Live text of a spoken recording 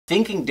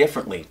Thinking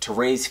differently to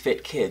raise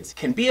fit kids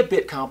can be a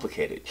bit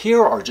complicated.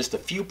 Here are just a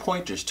few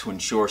pointers to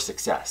ensure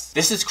success.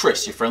 This is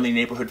Chris, your friendly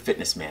neighborhood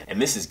fitness man,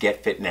 and this is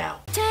Get Fit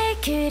Now.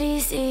 Take it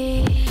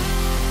easy.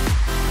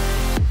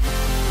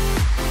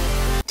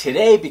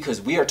 Today,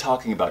 because we are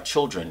talking about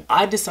children,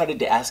 I decided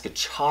to ask a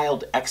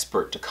child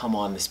expert to come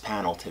on this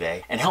panel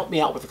today and help me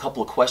out with a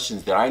couple of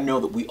questions that I know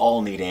that we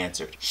all need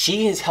answered.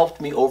 She has helped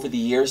me over the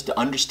years to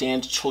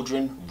understand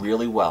children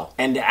really well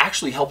and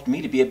actually helped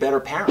me to be a better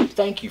parent.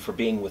 Thank you for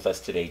being with us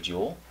today,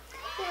 Jule.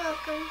 You're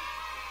welcome.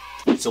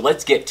 So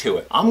let's get to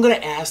it. I'm going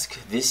to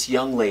ask this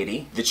young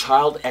lady, the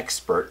child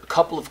expert, a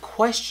couple of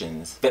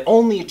questions that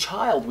only a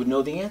child would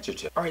know the answer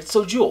to. All right,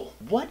 so Jule,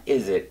 what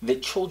is it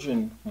that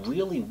children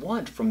really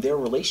want from their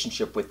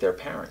relationship with their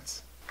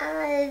parents?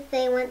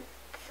 They want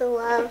the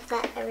love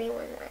that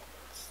everyone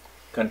wants.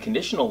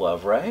 Unconditional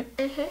love, right?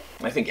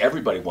 Mm-hmm. I think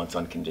everybody wants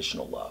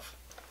unconditional love.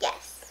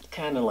 Yes.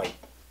 Kind of like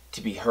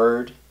to be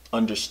heard,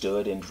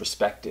 understood, and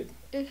respected.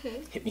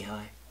 Mm-hmm. Hit me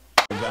high.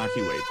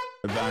 Evacuate.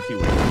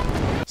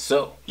 Evacuate.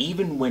 So,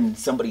 even when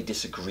somebody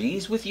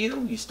disagrees with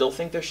you, you still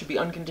think there should be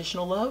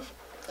unconditional love?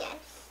 Yes.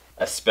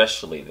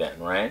 Especially then,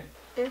 right?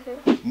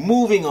 Mm-hmm.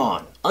 Moving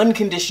on.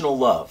 Unconditional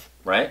love,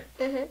 right?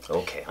 Mm-hmm.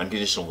 Okay,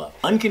 unconditional love.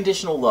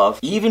 Unconditional love,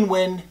 even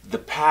when the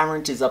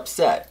parent is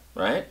upset,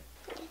 right?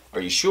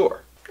 Are you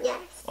sure? Yes.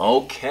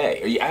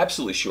 Okay, are you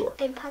absolutely sure?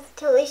 I'm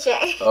positively sure.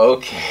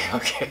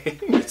 Okay.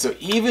 So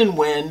even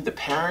when the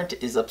parent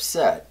is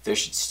upset, there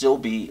should still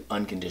be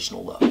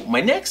unconditional love.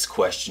 My next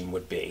question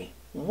would be,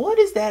 what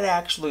does that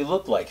actually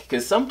look like?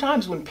 Because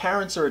sometimes when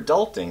parents are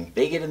adulting,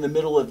 they get in the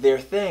middle of their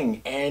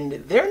thing and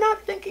they're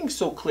not thinking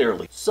so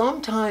clearly.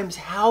 Sometimes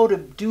how to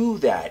do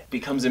that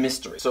becomes a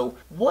mystery. So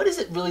what is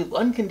it really,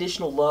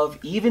 unconditional love,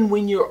 even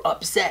when you're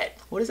upset?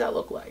 What does that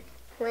look like?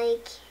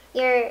 Like,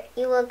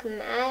 you look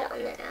mad on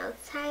the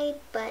outside,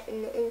 but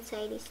in the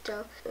inside you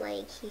still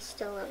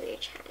love your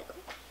child.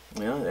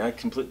 Yeah, I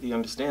completely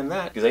understand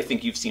that. Because I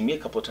think you've seen me a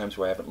couple of times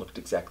where I haven't looked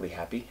exactly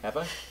happy, have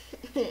I?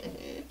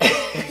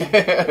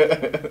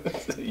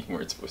 You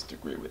weren't supposed to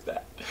agree with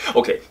that.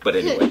 Okay, but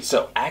anyway,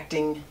 so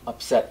acting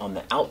upset on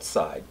the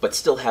outside, but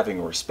still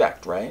having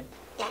respect, right?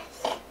 Yes.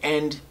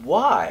 And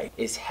why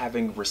is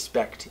having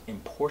respect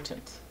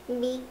important?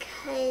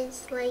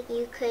 Because, like,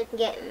 you could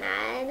get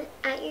mad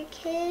at your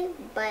kid,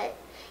 but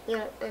you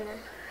don't want to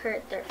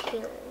hurt their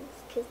feelings,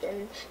 because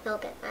then they'll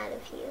get mad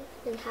at you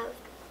and have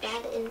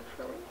bad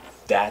influence.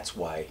 That's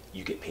why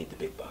you get paid the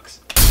big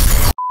bucks.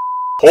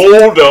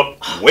 Hold up.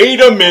 Wait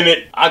a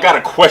minute. I got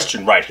a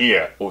question right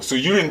here. Oh, so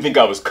you didn't think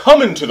I was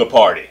coming to the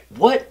party?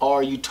 What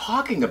are you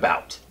talking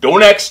about?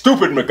 Don't act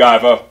stupid,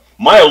 MacGyver.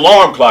 My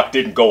alarm clock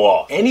didn't go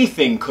off.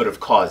 Anything could have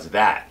caused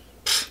that.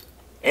 Pfft,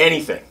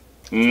 anything.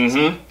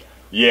 Mm-hmm.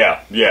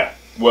 Yeah.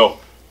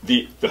 Well,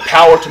 the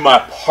power to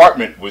my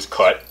apartment was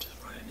cut.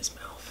 Right in his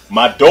mouth.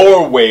 My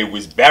doorway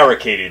was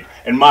barricaded,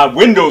 and my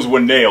windows were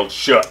nailed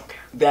shut.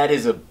 That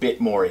is a bit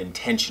more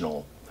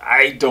intentional.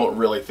 I don't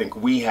really think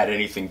we had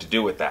anything to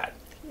do with that.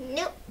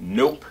 Nope.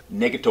 Nope.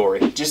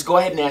 Negatory. Just go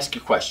ahead and ask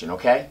your question,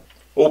 okay?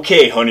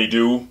 Okay,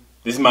 honeydew.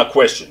 This is my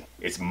question.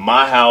 It's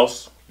my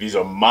house, these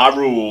are my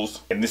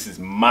rules, and this is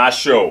my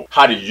show.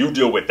 How do you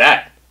deal with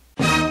that?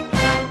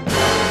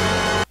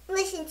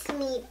 Listen to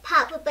me,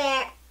 Papa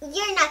Bear.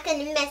 You're not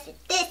gonna mess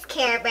with this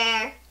Care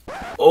Bear.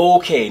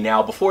 Okay,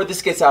 now before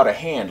this gets out of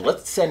hand,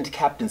 let's send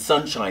Captain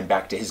Sunshine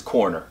back to his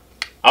corner.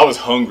 I was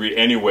hungry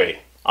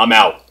anyway. I'm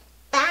out.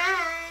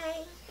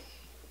 Bye.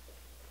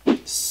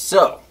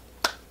 So,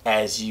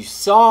 as you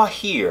saw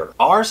here,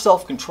 our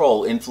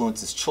self-control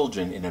influences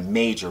children in a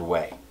major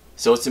way.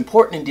 So it's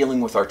important in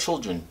dealing with our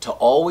children to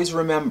always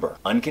remember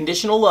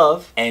unconditional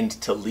love and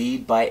to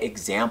lead by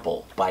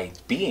example by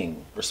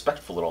being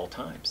respectful at all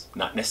times.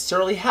 Not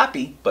necessarily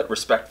happy, but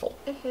respectful.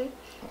 Mm-hmm.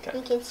 Okay.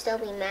 You can still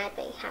be mad,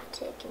 but you have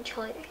to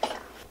control yourself.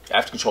 I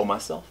have to control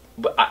myself?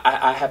 But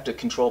I have to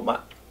control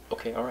my...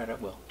 Okay, alright, I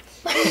will.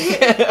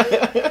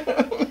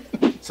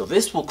 So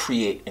this will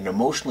create an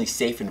emotionally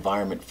safe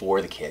environment for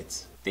the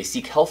kids. They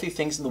seek healthy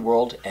things in the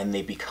world and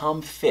they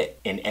become fit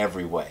in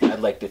every way.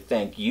 I'd like to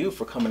thank you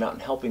for coming out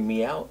and helping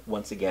me out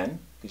once again,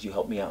 because you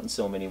helped me out in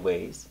so many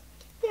ways.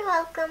 You're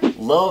welcome.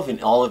 Love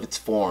in all of its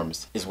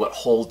forms is what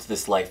holds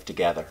this life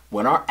together.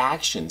 When our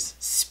actions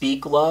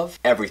speak love,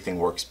 everything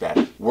works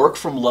better. Work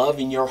from love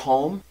in your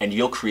home and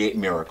you'll create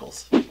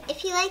miracles.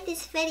 If you like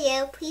this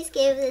video, please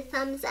give it a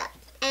thumbs up.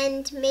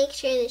 And make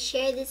sure to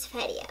share this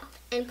video.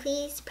 And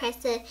please press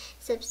the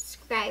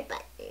subscribe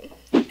button.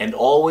 And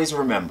always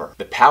remember,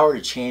 the power to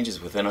change is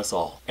within us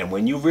all. And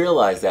when you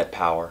realize that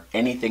power,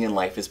 anything in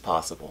life is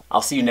possible.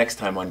 I'll see you next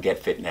time on Get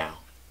Fit Now.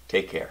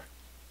 Take care.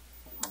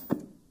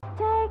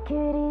 Take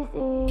it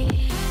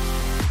easy.